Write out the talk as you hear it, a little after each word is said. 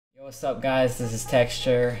What's up, guys? This is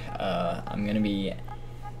Texture. I'm gonna be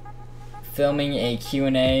filming a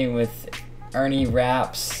Q&A with Ernie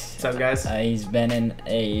Raps. What's up, guys? He's been in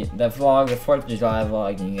the 4th of July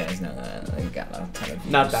vlog, and you guys know that. He got a ton of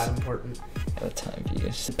views. Not that important. Got a ton of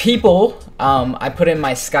views. People, I put in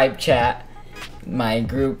my Skype chat, my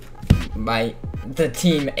group, the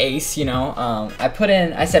team Ace, you know.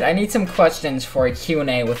 I said I need some questions for a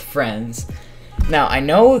Q&A with friends. Now, I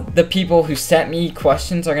know the people who sent me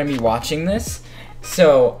questions are going to be watching this,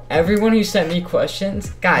 so everyone who sent me questions,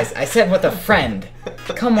 guys, I said with a friend,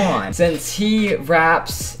 come on. Since he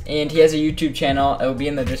raps and he has a YouTube channel, it will be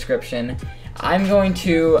in the description, I'm going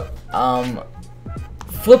to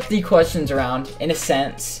flip the questions around, in a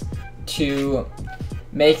sense, to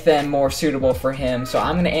make them more suitable for him. So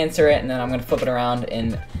I'm going to answer it, and then I'm going to flip it around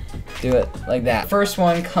and do it like that. First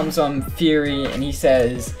one comes on Fury, and he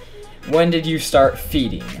says, when did you start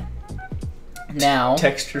feeding? Now,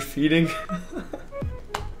 Texture feeding?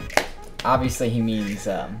 Obviously he means,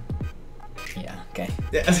 yeah, okay.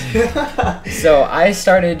 Yeah. So I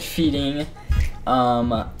started feeding,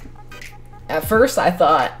 at first I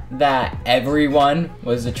thought that everyone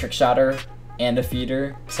was a trick shotter and a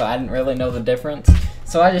feeder, so I didn't really know the difference.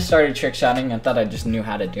 So I just started trick shotting. I thought I just knew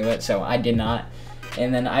how to do it, so I did not.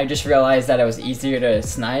 And then I just realized that it was easier to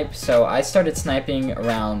snipe, so I started sniping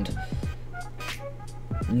around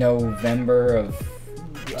November of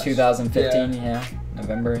 2015, yeah,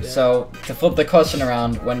 November. Yeah. So to flip the question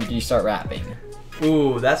around, when did you start rapping?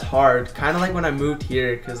 Ooh, that's hard. Kind of like when I moved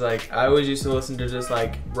here, because like I always used to listen to just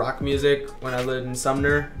like rock music when I lived in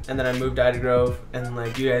Sumner, and then I moved to Ida Grove, and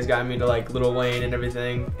like you guys got me to like Lil Wayne and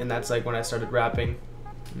everything, and that's like when I started rapping.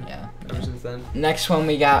 Yeah. Ever since then. Next one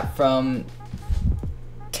we got from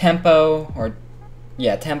Tempo,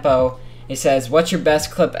 Tempo. He says, what's your best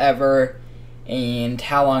clip ever, and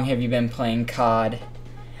how long have you been playing COD?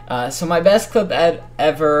 So my best clip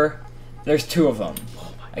ever, there's two of them.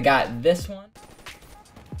 I got this one,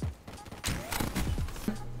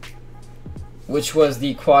 which was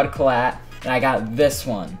the quad collat, and I got this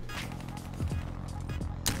one.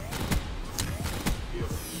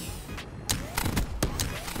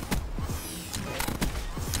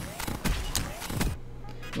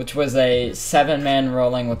 Which was a 7-man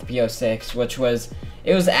rolling with PO6, which was,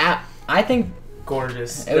 I think,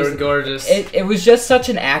 gorgeous. It was gorgeous. It was just such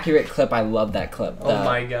an accurate clip. I love that clip. Oh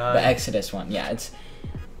my god. The Exodus one. Yeah, it's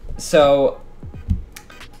so.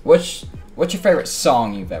 What's your favorite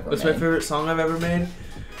song you've ever made? What's my favorite song I've ever made?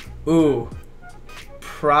 Ooh,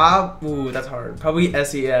 that's hard. Probably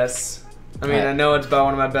SES. I mean, I know it's about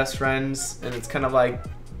one of my best friends, and it's kind of like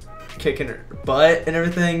kicking her butt and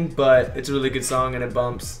everything, but it's a really good song and it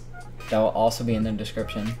bumps. That will also be in the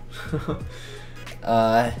description.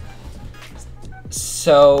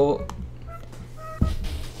 So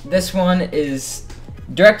this one is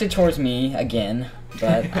directed towards me again,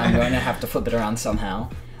 but I'm going to have to flip it around somehow.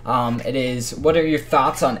 It is, what are your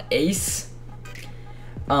thoughts on Ace?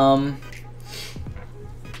 I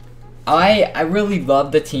really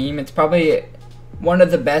love the team. It's probably one of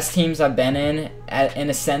the best teams I've been in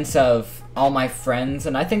a sense of all my friends,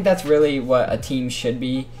 and I think that's really what a team should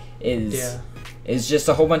be, is just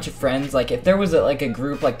a whole bunch of friends. Like, if there was like a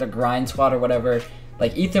group like the Grind Squad or whatever,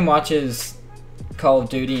 like Ethan watches Call of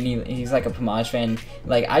Duty and he's like a Pomage fan.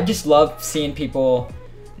 Like, I just love seeing people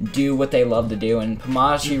do what they love to do, and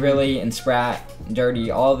Pomage, really, and Sprat,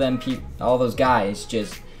 Dirty, all those guys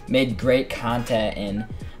just made great content, and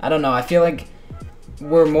I don't know, I feel like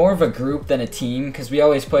we're more of a group than a team, because we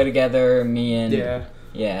always play together, me and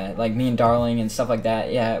like me and Darling and stuff like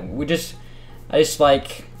that. Yeah, I just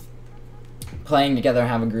like playing together and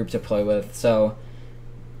have a group to play with. So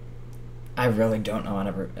I really don't know how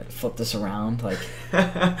to flip this around. Like,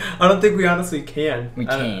 I don't think we honestly can. We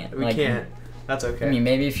can't. We can't. That's okay. I mean,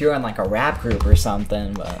 maybe if you're in like a rap group or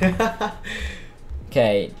something, but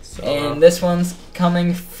okay. And this one's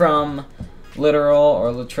coming from Literal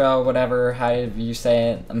or Latrell, whatever, however you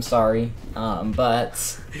say it. I'm sorry.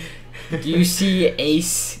 But do you see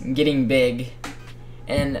Ace getting big?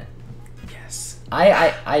 And yes,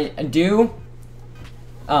 I do.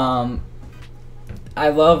 I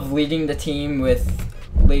love leading the team with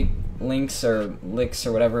Licks or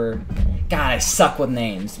whatever. God, I suck with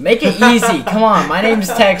names. Make it easy. Come on, my name's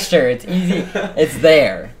Texture. It's easy. It's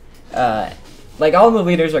there. Like, all the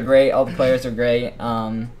leaders are great. All the players are great.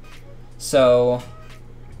 So,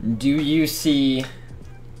 do you see...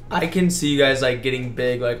 I can see you guys, like, getting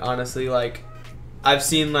big, like, honestly, like, I've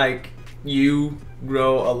seen, like, you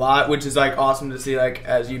grow a lot, which is, like, awesome to see, like,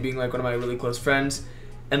 as you being, like, one of my really close friends,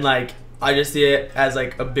 and, like, I just see it as,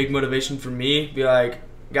 like, a big motivation for me, be like,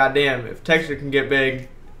 goddamn, if Texture can get big,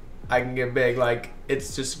 I can get big. Like,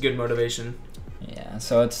 it's just good motivation. Yeah,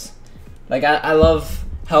 so it's like I love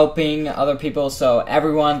helping other people, so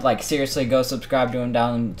everyone, like, seriously, go subscribe to him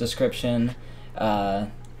down in the description.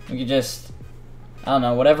 We could just, I don't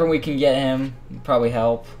know, whatever we can get him would probably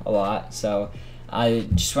help a lot. So I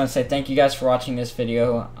just want to say thank you guys for watching this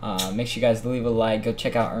video. Make sure you guys leave a like. Go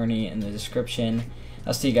check out Ernie in the description.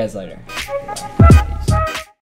 I'll see you guys later. Bye.